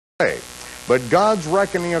way. But God's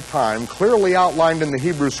reckoning of time, clearly outlined in the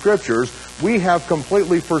Hebrew Scriptures, we have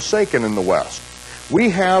completely forsaken in the West. We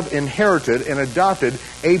have inherited and adopted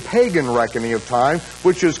a pagan reckoning of time,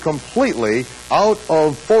 which is completely out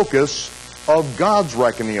of focus of God's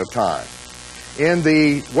reckoning of time. In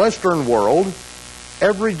the Western world,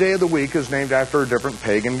 every day of the week is named after a different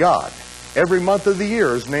pagan god. Every month of the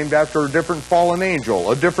year is named after a different fallen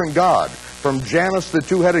angel, a different god. From Janus, the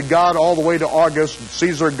two-headed god, all the way to August,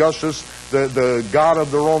 Caesar Augustus, the god of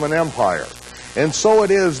the Roman Empire. And so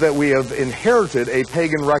it is that we have inherited a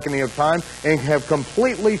pagan reckoning of time and have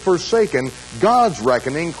completely forsaken God's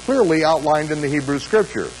reckoning clearly outlined in the Hebrew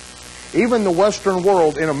Scriptures. Even the Western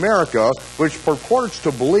world in America, which purports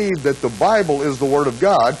to believe that the Bible is the Word of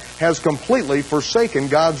God, has completely forsaken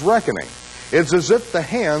God's reckoning. It's as if the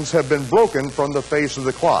hands have been broken from the face of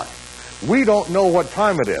the clock. We don't know what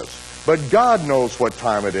time it is, but God knows what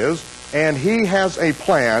time it is, and He has a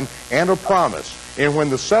plan and a promise. And when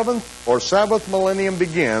the seventh or Sabbath millennium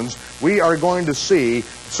begins, we are going to see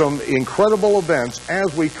some incredible events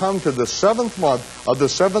as we come to the seventh month of the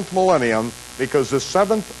seventh millennium, because the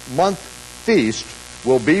seventh month feast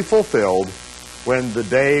will be fulfilled when the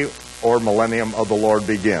day or millennium of the Lord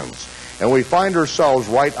begins. And we find ourselves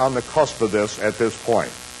right on the cusp of this at this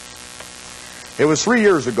point. It was 3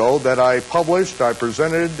 years ago that I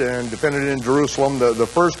presented and defended in Jerusalem the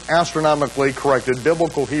first astronomically corrected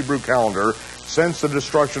biblical Hebrew calendar since the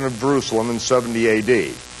destruction of Jerusalem in 70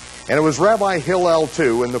 A.D. And it was Rabbi Hillel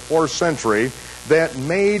II in the 4th century that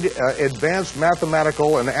made advanced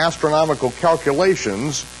mathematical and astronomical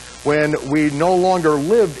calculations when we no longer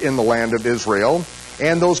lived in the land of Israel.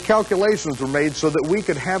 And those calculations were made so that we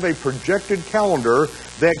could have a projected calendar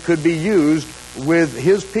that could be used with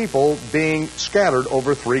His people being scattered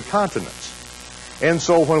over 3 continents. And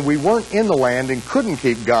so when we weren't in the land and couldn't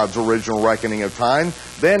keep God's original reckoning of time,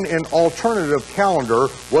 then an alternative calendar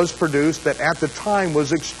was produced that at the time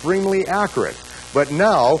was extremely accurate. But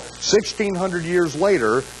now, 1,600 years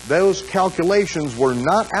later, those calculations were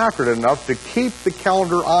not accurate enough to keep the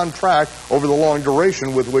calendar on track over the long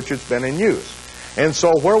duration with which it's been in use. And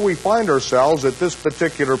so where we find ourselves at this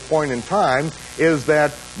particular point in time is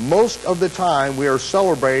that most of the time we are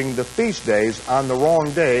celebrating the feast days on the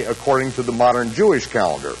wrong day according to the modern Jewish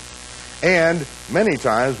calendar. And many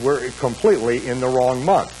times we're completely in the wrong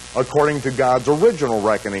month according to God's original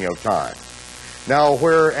reckoning of time. Now,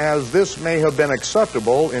 whereas this may have been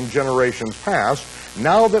acceptable in generations past,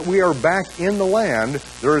 now that we are back in the land,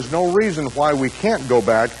 there is no reason why we can't go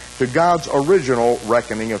back to God's original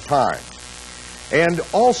reckoning of time. And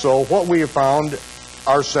also, what we have found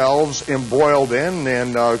ourselves embroiled in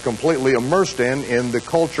and completely immersed in the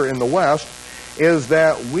culture in the West is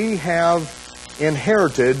that we have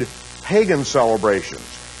inherited pagan celebrations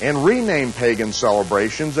and renamed pagan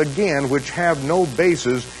celebrations, again, which have no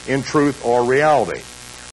basis in truth or reality.